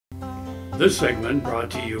This segment brought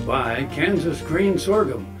to you by Kansas Grain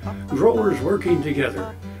Sorghum, growers working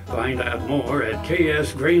together. Find out more at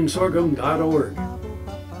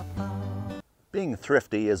ksgrainsorghum.org. Being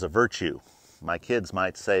thrifty is a virtue. My kids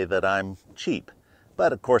might say that I'm cheap,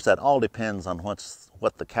 but of course that all depends on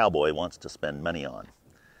what the cowboy wants to spend money on.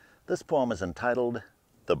 This poem is entitled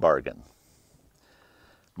The Bargain.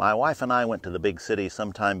 My wife and I went to the big city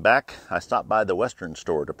some time back. I stopped by the Western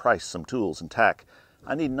store to price some tools and tack.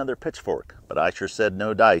 I need another pitchfork, but I sure said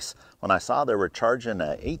no dice when I saw they were charging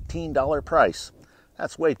an $18 price.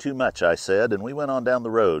 That's way too much, I said, and we went on down the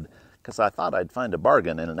road, because I thought I'd find a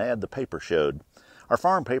bargain in an ad the paper showed. Our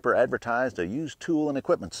farm paper advertised a used tool and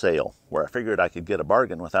equipment sale, where I figured I could get a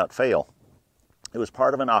bargain without fail. It was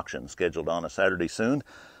part of an auction scheduled on a Saturday soon.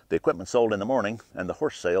 The equipment sold in the morning, and the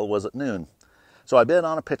horse sale was at noon. So I bid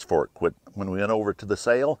on a pitchfork when we went over to the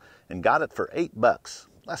sale and got it for $8,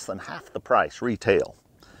 less than half the price retail.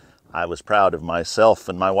 I was proud of myself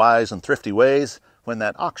and my wise and thrifty ways when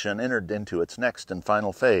that auction entered into its next and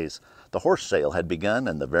final phase. The horse sale had begun,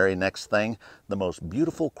 and the very next thing, the most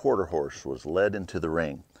beautiful quarter horse was led into the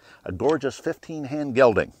ring. A gorgeous 15-hand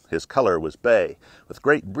gelding. His color was bay, with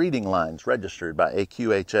great breeding lines registered by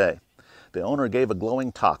AQHA. The owner gave a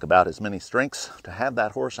glowing talk about his many strengths. To have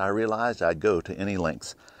that horse, I realized I'd go to any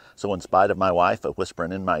lengths. So in spite of my wife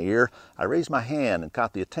whispering in my ear, I raised my hand and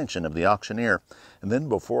caught the attention of the auctioneer. And then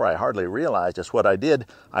before I hardly realized just what I did,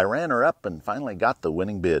 I ran her up and finally got the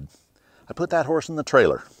winning bid. I put that horse in the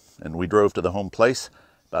trailer, and we drove to the home place,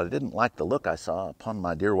 but I didn't like the look I saw upon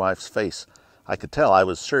my dear wife's face. I could tell I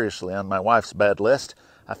was seriously on my wife's bad list.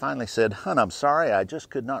 I finally said, "Hon, I'm sorry, I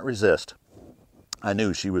just could not resist." I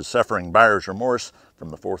knew she was suffering buyer's remorse from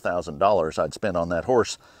the $4,000 I'd spent on that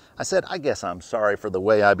horse. I said, "I guess I'm sorry for the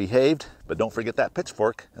way I behaved, but don't forget that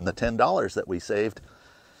pitchfork and the $10 that we saved."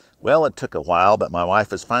 Well, it took a while, but my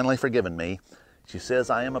wife has finally forgiven me. She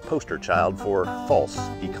says I am a poster child for false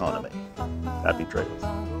economy. Happy trails.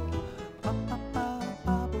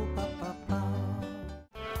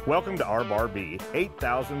 Welcome to our Bargin,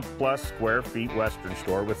 8,000 plus square feet Western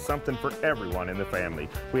store with something for everyone in the family.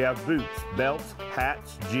 We have boots, belts,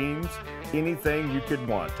 hats, jeans, anything you could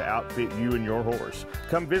want to outfit you and your horse.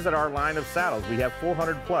 Come visit our line of saddles. We have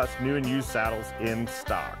 400 plus new and used saddles in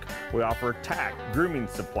stock. We offer tack, grooming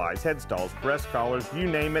supplies, headstalls, breast collars, you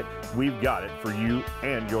name it, we've got it for you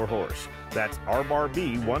and your horse. That's our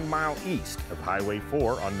Bargin, 1 mile east of Highway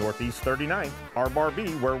 4 on Northeast 39th. Our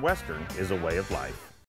Bargin, where Western is a way of life.